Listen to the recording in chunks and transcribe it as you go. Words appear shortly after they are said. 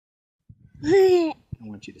I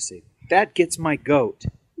want you to say, that gets my goat.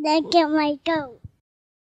 That get my goat.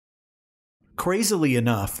 Crazily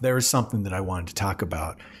enough, there is something that I wanted to talk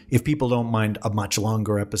about. If people don't mind a much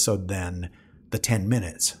longer episode than the 10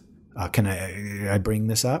 minutes, can I bring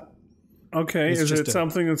this up? Okay, is it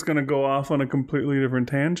something that's going to go off on a completely different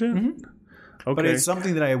tangent? Mm-hmm. Okay. But it's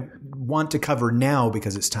something that I want to cover now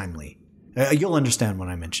because it's timely. You'll understand when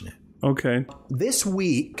I mention it. Okay. This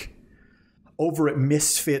week, over at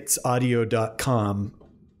misfitsaudio.com,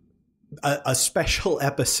 a special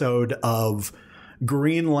episode of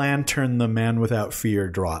Green Lantern, the Man Without Fear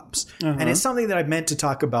drops. And it's something that I've meant to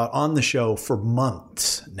talk about on the show for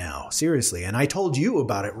months now, seriously. And I told you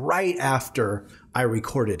about it right after I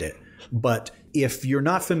recorded it. But if you're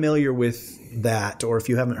not familiar with that, or if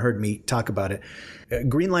you haven't heard me talk about it,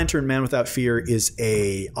 Green Lantern, Man Without Fear is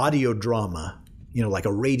a audio drama, you know, like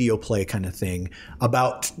a radio play kind of thing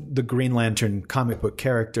about the Green Lantern comic book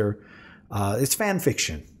character. It's fan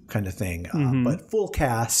fiction kind of thing, but full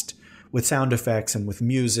cast with sound effects and with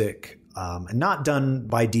music, and not done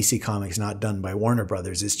by DC Comics, not done by Warner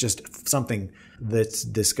Brothers. It's just something that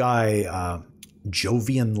this guy,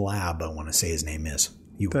 Jovian Lab, I want to say his name is.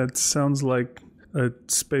 That sounds like a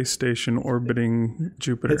space station orbiting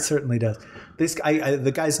Jupiter. It certainly does. This guy,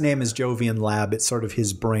 the guy's name is Jovian Lab. It's sort of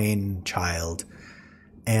his brainchild.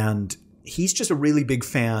 And he's just a really big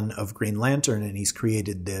fan of Green Lantern, and he's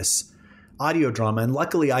created this audio drama. And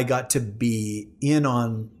luckily I got to be in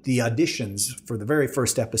on the auditions for the very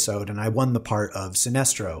first episode, and I won the part of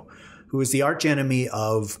Sinestro, who is the archenemy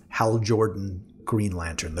of Hal Jordan, Green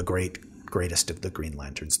Lantern, the greatest of the Green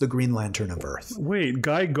Lanterns, the Green Lantern of Earth. Wait,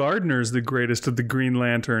 Guy Gardner's the greatest of the Green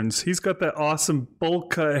Lanterns. He's got that awesome bowl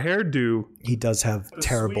cut hairdo. He does have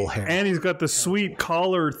terrible hair. And he's got the sweet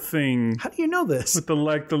collar thing. How do you know this? With the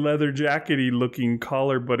leather jackety looking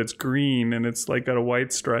collar, but it's green and it's like got a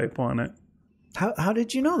white stripe on it. How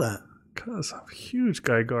did you know that? Because I'm a huge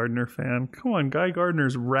Guy Gardner fan. Come on, Guy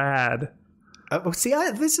Gardner's rad. See,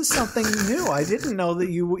 this is something new. I didn't know that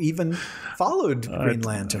you even followed Green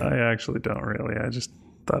Lantern. I actually don't really. I just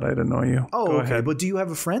thought I'd annoy you. Oh, Go okay. ahead. But do you have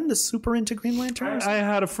a friend that's super into Green Lantern? I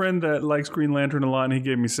had a friend that likes Green Lantern a lot, and he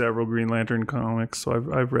gave me several Green Lantern comics, so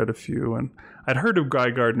I've read a few. And I'd heard of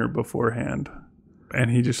Guy Gardner beforehand, and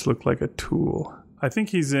he just looked like a tool. I think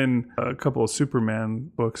he's in a couple of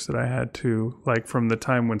Superman books that I had too, like from the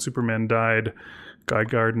time when Superman died. Guy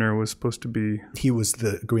Gardner was supposed to be... He was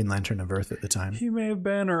the Green Lantern of Earth at the time. He may have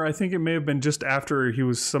been, or I think it may have been just after he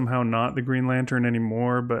was somehow not the Green Lantern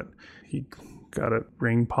anymore, but he got a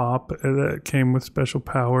ring pop that came with special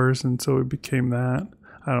powers, and so it became that.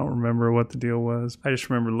 I don't remember what the deal was. I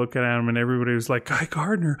just remember looking at him and everybody was like, Guy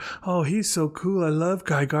Gardner, oh, he's so cool. I love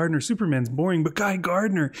Guy Gardner. Superman's boring, but Guy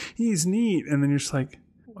Gardner, he's neat. And then you're just like,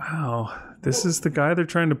 wow, this is the guy they're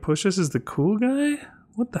trying to push us as the cool guy?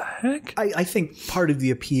 What the heck? I think part of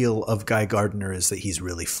the appeal of Guy Gardner is that he's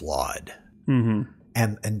really flawed. Mm-hmm.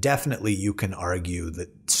 And definitely you can argue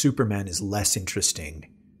that Superman is less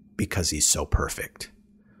interesting because he's so perfect.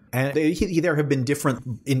 And there have been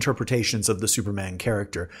different interpretations of the Superman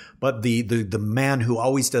character, but the man who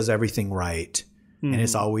always does everything right and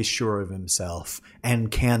is always sure of himself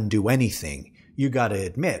and can do anything, you got to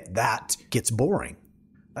admit that gets boring.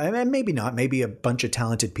 I mean, maybe not. Maybe a bunch of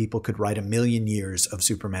talented people could write 1,000,000 years of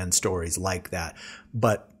Superman stories like that.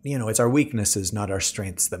 But, you know, it's our weaknesses, not our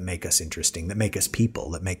strengths, that make us interesting, that make us people,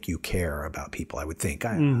 that make you care about people, I would think.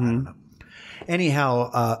 I don't know.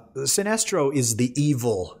 Anyhow, Sinestro is the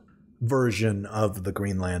evil version of the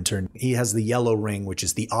Green Lantern. He has the yellow ring, which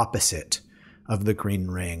is the opposite of the green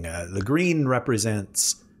ring. The green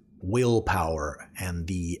represents willpower, and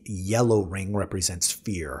the yellow ring represents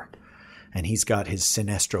fear. And he's got his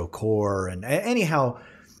Sinestro core. And anyhow,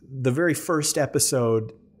 the very first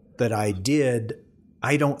episode that I did,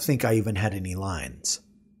 I don't think I even had any lines.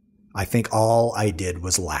 I think all I did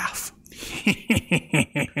was laugh.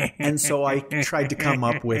 And so I tried to come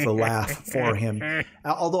up with a laugh for him,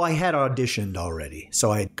 although I had auditioned already.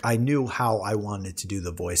 So I knew how I wanted to do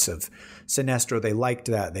the voice of Sinestro. They liked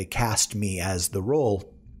that. They cast me as the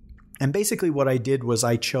role. And basically what I did was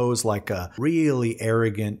I chose like a really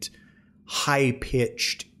arrogant,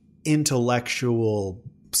 high-pitched, intellectual,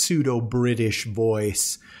 pseudo-British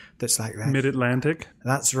voice that's like that. Mid-Atlantic?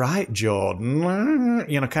 That's right, Jordan.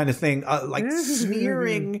 You know, kind of thing. Like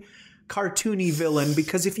sneering, cartoony villain.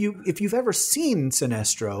 Because if you've ever seen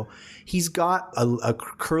Sinestro, he's got a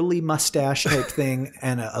curly mustache type thing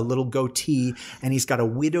and a little goatee, and he's got a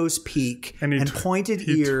widow's peak and pointed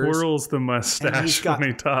ears. He twirls the mustache when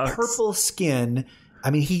he talks. Purple skin. I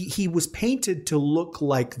mean, he was painted to look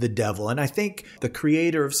like the devil. And I think the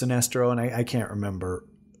creator of Sinestro, and I can't remember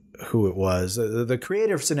who it was. The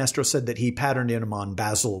creator of Sinestro said that he patterned him on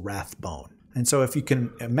Basil Rathbone. And so if you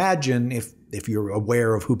can imagine, if you're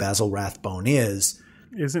aware of who Basil Rathbone is...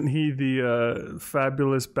 Isn't he the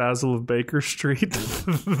fabulous Basil of Baker Street,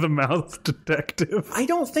 the mouth detective? I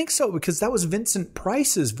don't think so, because that was Vincent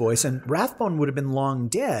Price's voice, and Rathbone would have been long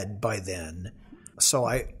dead by then.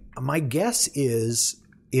 So my guess is,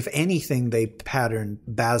 if anything, they patterned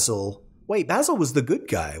Basil. Wait, Basil was the good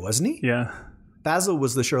guy, wasn't he? Yeah. Basil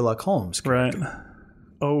was the Sherlock Holmes character. Right.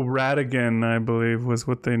 Oh, Ratigan, I believe, was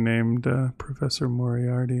what they named Professor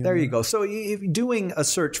Moriarty. There you go. So if doing a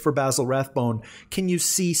search for Basil Rathbone, can you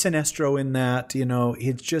see Sinestro in that? You know,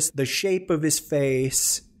 it's just the shape of his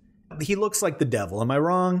face. He looks like the devil. Am I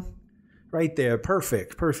wrong? Right there.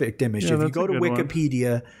 Perfect image. Yeah, if you go to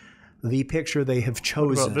Wikipedia, the picture they have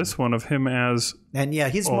chosen. What about this one of him as... And yeah,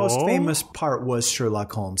 his most famous part was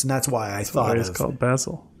Sherlock Holmes, and that's why I thought it's called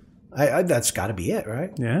Basil. That's got to be it,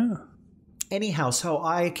 right? Yeah. Anyhow, so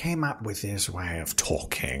I came up with this way of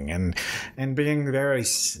talking and being very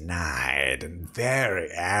snide and very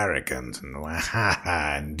arrogant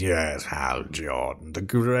and yes, Hal Jordan, the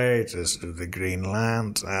greatest of the Green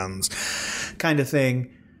Lanterns kind of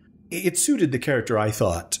thing. It suited the character, I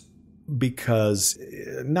thought, because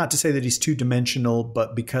not to say that he's two-dimensional,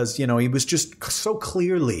 but because, you know, he was just so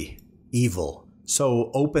clearly evil,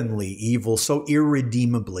 so openly evil, so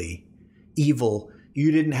irredeemably evil.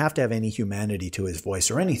 You didn't have to have any humanity to his voice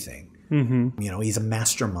or anything. Mm-hmm. You know, he's a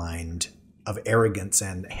mastermind of arrogance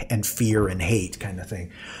and fear and hate kind of thing.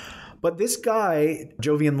 But this guy,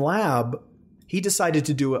 Jovian Lab, he decided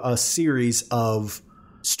to do a series of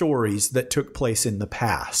stories that took place in the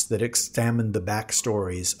past that examined the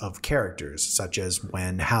backstories of characters, such as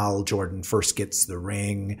when Hal Jordan first gets the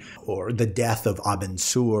ring or the death of Abin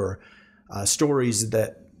Sur, stories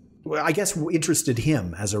that I guess interested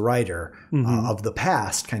him as a writer of the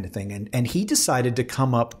past kind of thing. And he decided to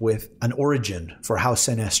come up with an origin for how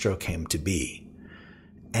Sinestro came to be.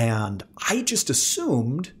 And I just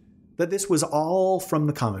assumed that this was all from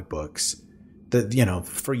the comic books. That, you know,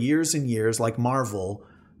 for years and years, like Marvel,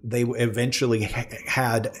 they eventually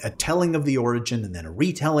had a telling of the origin and then a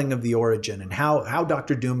retelling of the origin and how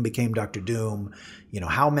Doctor Doom became Doctor Doom, you know,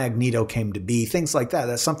 how Magneto came to be, things like that.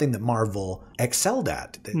 That's something that Marvel excelled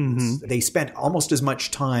at. They spent almost as much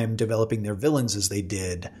time developing their villains as they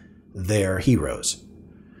did their heroes.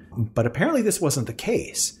 But apparently this wasn't the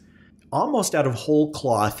case. Almost out of whole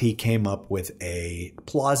cloth, he came up with a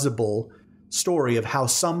plausible story of how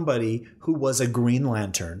somebody who was a Green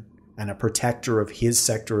Lantern and a protector of his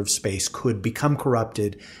sector of space could become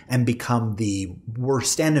corrupted and become the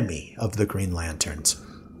worst enemy of the Green Lanterns.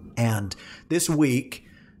 And this week,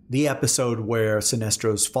 the episode where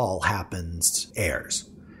Sinestro's fall happens airs.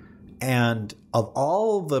 And of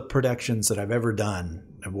all the productions that I've ever done,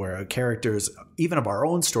 where characters, even of our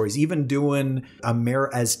own stories, even doing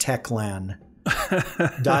Amerizteclan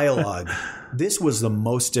dialogue, this was the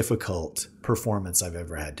most difficult performance I've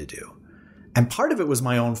ever had to do. And part of it was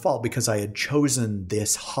my own fault because I had chosen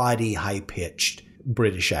this haughty, high-pitched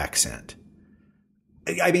British accent.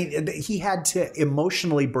 I mean, he had to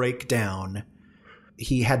emotionally break down.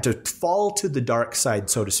 He had to fall to the dark side,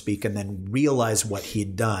 so to speak, and then realize what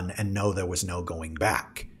he'd done and know there was no going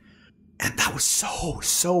back. And that was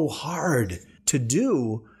so hard to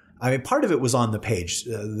do. I mean, part of it was on the page.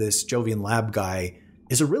 This Jovian Lab guy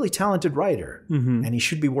is a really talented writer, and he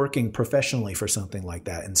should be working professionally for something like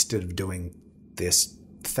that instead of doing this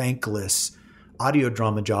thankless audio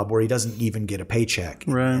drama job where he doesn't even get a paycheck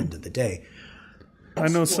at the end of the day. I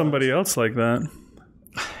know somebody else like that.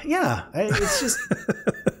 Yeah, it's just...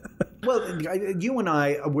 Well, you and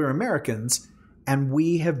I, we're Americans, and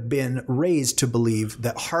we have been raised to believe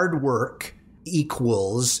that hard work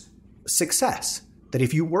equals success. That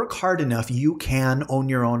if you work hard enough, you can own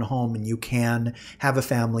your own home and you can have a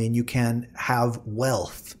family and you can have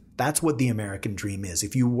wealth. That's what the American dream is.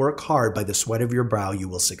 If you work hard by the sweat of your brow, you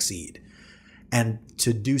will succeed. And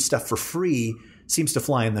to do stuff for free seems to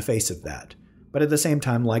fly in the face of that. But at the same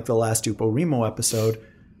time, like the last Upo Remo episode,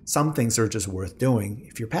 some things are just worth doing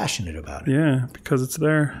if you're passionate about it. Yeah, because it's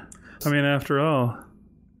there. I mean, after all,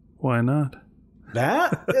 why not?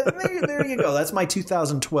 That? There you go. That's my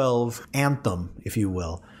 2012 anthem, if you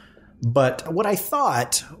will. But what I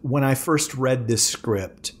thought when I first read this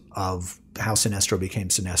script of how Sinestro became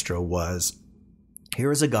Sinestro was,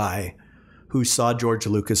 here is a guy who saw George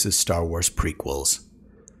Lucas's Star Wars prequels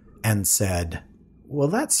and said, well,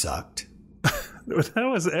 that sucked. That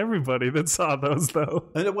was everybody that saw those, though.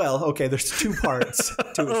 Well, okay, there's two parts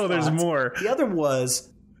to his there's thoughts. more. The other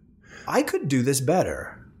was, I could do this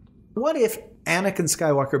better. What if Anakin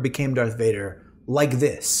Skywalker became Darth Vader like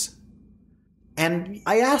this. And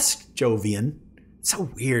I asked Jovian, it's so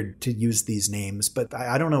weird to use these names, but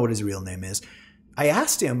I don't know what his real name is. I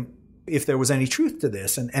asked him if there was any truth to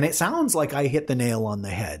this, and it sounds like I hit the nail on the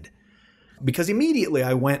head. Because immediately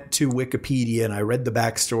I went to Wikipedia and I read the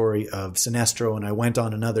backstory of Sinestro, and I went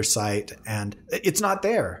on another site, and it's not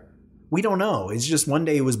there. We don't know. It's just one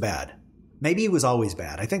day he was bad. Maybe he was always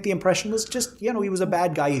bad. I think the impression was just, he was a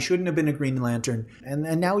bad guy. He shouldn't have been a Green Lantern.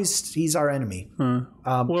 And now he's our enemy. Huh.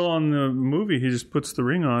 Well, on the movie, he just puts the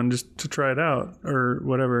ring on just to try it out or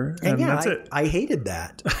whatever. And that's it. I hated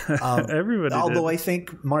that. Everybody although did. I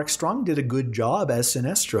think Mark Strong did a good job as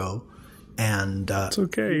Sinestro. And it's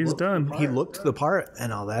okay. He's done. He looked the part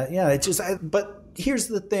and all that. Yeah, it's just, but here's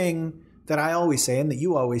the thing that I always say and that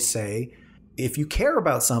you always say. If you care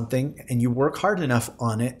about something and you work hard enough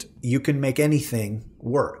on it, you can make anything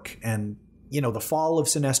work. And, the fall of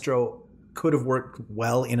Sinestro could have worked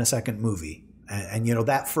well in a second movie. And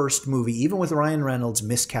that first movie, even with Ryan Reynolds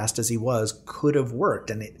miscast as he was, could have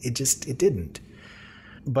worked. And it didn't.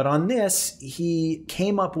 But on this, he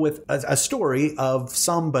came up with a story of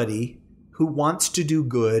somebody who wants to do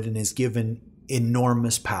good and is given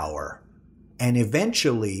enormous power. And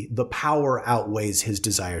eventually the power outweighs his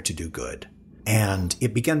desire to do good. And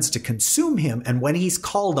it begins to consume him. And when he's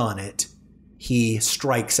called on it, he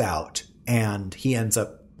strikes out and he ends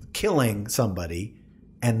up killing somebody.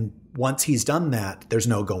 And once he's done that, there's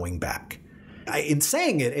no going back. In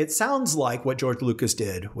saying it, it sounds like what George Lucas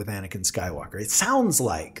did with Anakin Skywalker. It sounds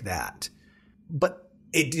like that. But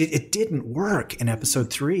it didn't work in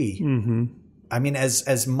episode 3. Mm-hmm. I mean,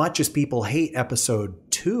 as much as people hate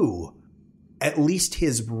episode 2, at least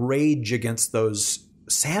his rage against those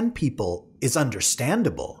sand people is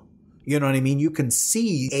understandable. You know what I mean? You can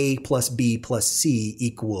see A plus B plus C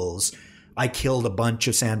equals I killed a bunch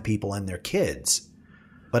of sand people and their kids.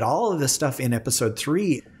 But all of the stuff in episode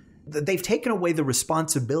 3, they've taken away the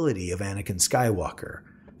responsibility of Anakin Skywalker.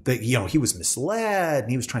 That, he was misled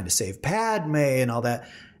and he was trying to save Padme and all that.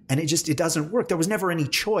 And it doesn't work. There was never any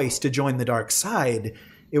choice to join the dark side.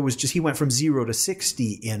 It was just he went from 0 to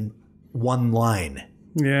 60 in one line.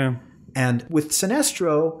 Yeah. And with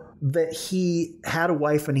Sinestro, that he had a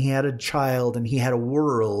wife and he had a child and he had a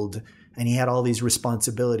world and he had all these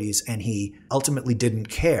responsibilities and he ultimately didn't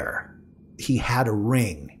care. He had a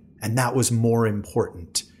ring and that was more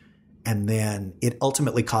important. And then it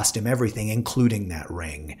ultimately cost him everything, including that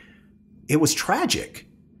ring. It was tragic.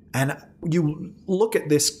 And you look at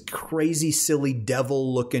this crazy, silly,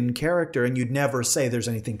 devil-looking character, and you'd never say there's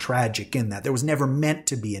anything tragic in that. There was never meant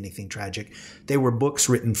to be anything tragic. They were books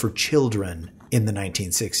written for children in the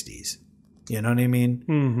 1960s. You know what I mean?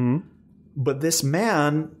 Mm-hmm. But this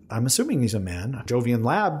man, I'm assuming he's a man, Jovian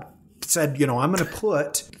Lab, said, I'm going to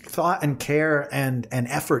put thought and care and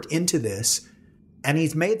effort into this. And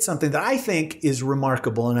he's made something that I think is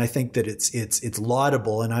remarkable, and I think that it's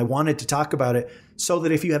laudable, and I wanted to talk about it so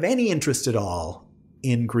that if you have any interest at all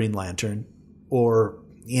in Green Lantern or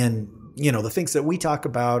in, the things that we talk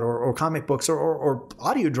about or comic books or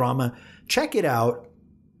audio drama, check it out.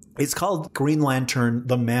 It's called Green Lantern,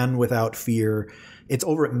 The Man Without Fear. It's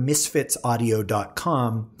over at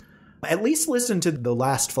misfitsaudio.com. At least listen to the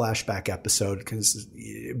last flashback episode, because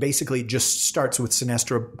basically it just starts with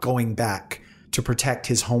Sinestro going back to protect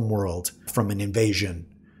his homeworld from an invasion.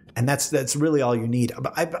 And that's really all you need.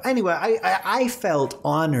 But anyway, I felt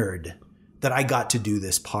honored that I got to do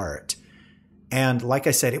this part. And like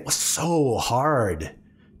I said, it was so hard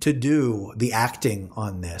to do the acting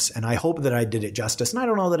on this. And I hope that I did it justice. And I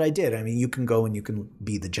don't know that I did. I mean, you can go and you can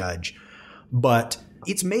be the judge. But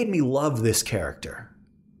it's made me love this character.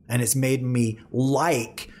 And it's made me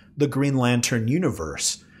like the Green Lantern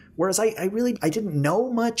universe. Whereas I didn't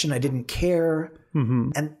know much and I didn't care. Mm-hmm.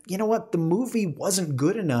 And you know what? The movie wasn't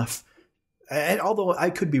good enough. And although I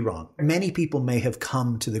could be wrong, many people may have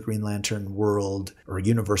come to the Green Lantern world or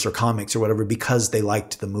universe or comics or whatever because they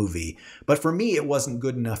liked the movie. But for me, it wasn't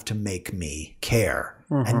good enough to make me care.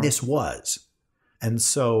 Mm-hmm. And this was. And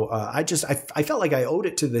so I felt like I owed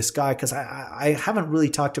it to this guy because I haven't really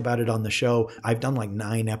talked about it on the show. I've done like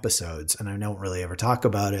 9 episodes and I don't really ever talk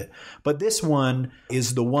about it. But this one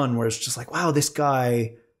is the one where it's just like, wow, this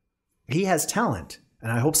guy, he has talent.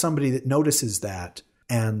 And I hope somebody that notices that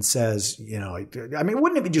and says,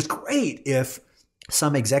 wouldn't it be just great if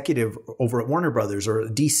some executive over at Warner Brothers or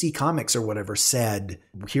DC Comics or whatever said,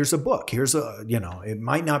 here's a book, it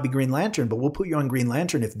might not be Green Lantern, but we'll put you on Green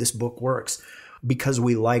Lantern if this book works because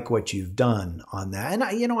we like what you've done on that. And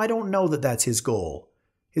I don't know that that's his goal.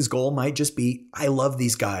 His goal might just be, I love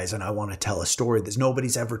these guys and I want to tell a story that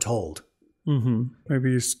nobody's ever told. Mm-hmm.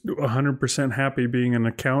 Maybe he's 100% happy being an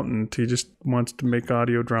accountant. He just wants to make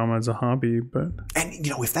audio drama as a hobby. And,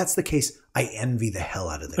 if that's the case, I envy the hell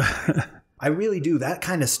out of the guy. I really do. That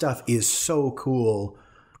kind of stuff is so cool.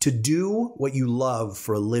 To do what you love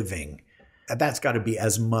for a living, that's got to be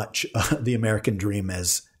as much the American dream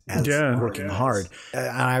as working hard. And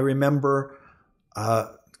I remember,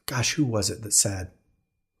 who was it that said,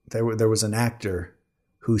 there was an actor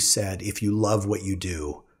who said, if you love what you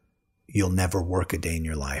do, you'll never work a day in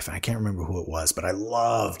your life. And I can't remember who it was, but I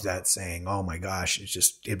loved that saying. Oh my gosh,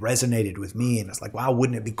 it resonated with me. And it's like, wow,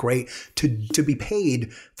 wouldn't it be great to be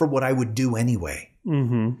paid for what I would do anyway?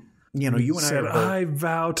 Mm-hmm. You and said, I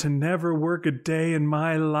vow to never work a day in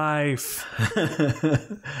my life.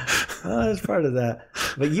 Well, that's part of that.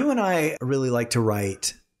 But you and I really like to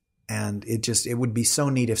write. And it would be so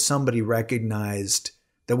neat if somebody recognized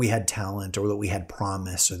that we had talent or that we had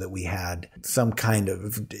promise or that we had some kind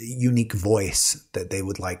of unique voice that they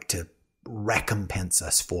would like to recompense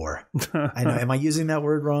us for. I know. Am I using that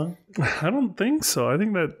word wrong? I don't think so. I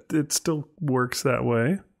think that it still works that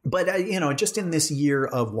way. But, just in this year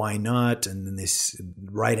of Why Not, and then this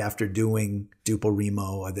right after doing Duple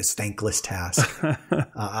Remo, this thankless task,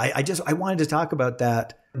 I wanted to talk about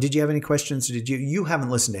that. Did you have any questions? You haven't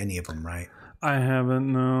listened to any of them, right? I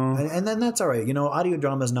haven't, no. And then that's all right. Audio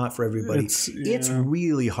drama is not for everybody. It's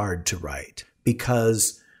really hard to write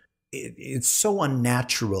because it's so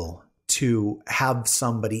unnatural to have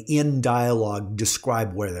somebody in dialogue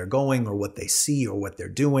describe where they're going or what they see or what they're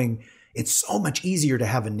doing. It's so much easier to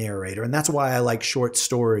have a narrator. And that's why I like short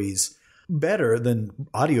stories better than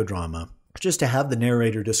audio drama. Just to have the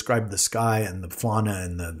narrator describe the sky and the fauna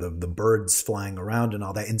and the birds flying around and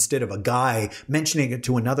all that, instead of a guy mentioning it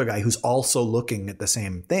to another guy who's also looking at the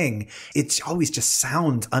same thing. It always just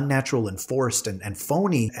sounds unnatural and forced and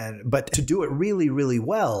phony. But to do it really, really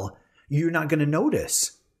well, you're not going to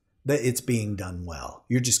notice that it's being done well.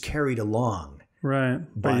 You're just carried along. Right.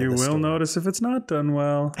 But you will notice if it's not done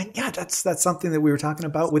well. And yeah, that's something that we were talking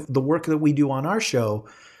about with the work that we do on our show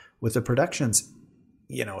with the productions.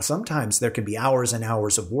 Sometimes there can be hours and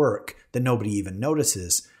hours of work that nobody even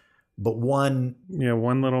notices. But one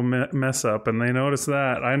little mess up and they notice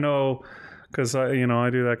that. I know because I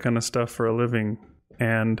do that kind of stuff for a living.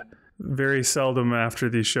 And very seldom after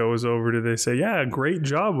the show is over do they say, yeah, great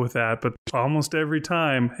job with that. But almost every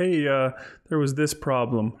time, hey, there was this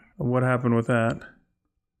problem. What happened with that?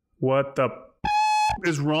 What the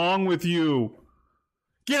is wrong with you?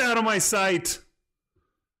 Get out of my sight.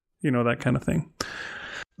 That kind of thing.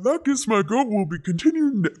 That Gets My Goat will be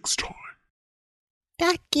continued next time.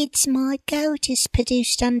 That Gets My Goat is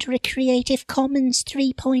produced under a Creative Commons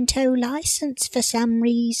 3.0 license for some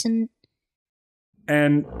reason.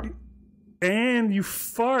 And you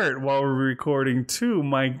fart while we're recording too.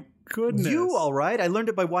 My goodness. You all right? I learned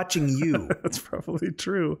it by watching you. That's probably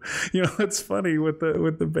true. It's funny with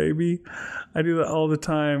the baby. I do that all the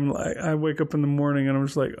time. I wake up in the morning and I'm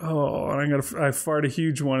just like, oh, and I fart a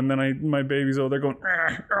huge one, and then my baby's over there going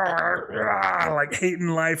like hating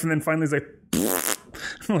life, and then finally he's like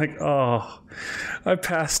I'm like, oh, I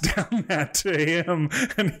passed down that to him,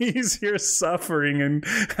 and he's here suffering and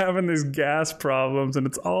having these gas problems, and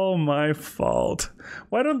it's all my fault.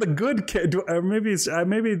 Why don't the good kids?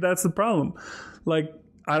 Maybe that's the problem. Like,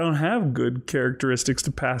 I don't have good characteristics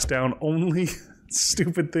to pass down. Only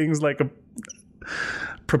stupid things like a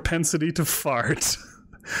propensity to fart.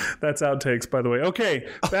 That's outtakes, by the way. Okay,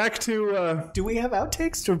 back to. Do we have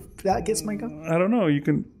outtakes? That Gets My Goat? I don't know. You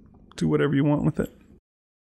can do whatever you want with it.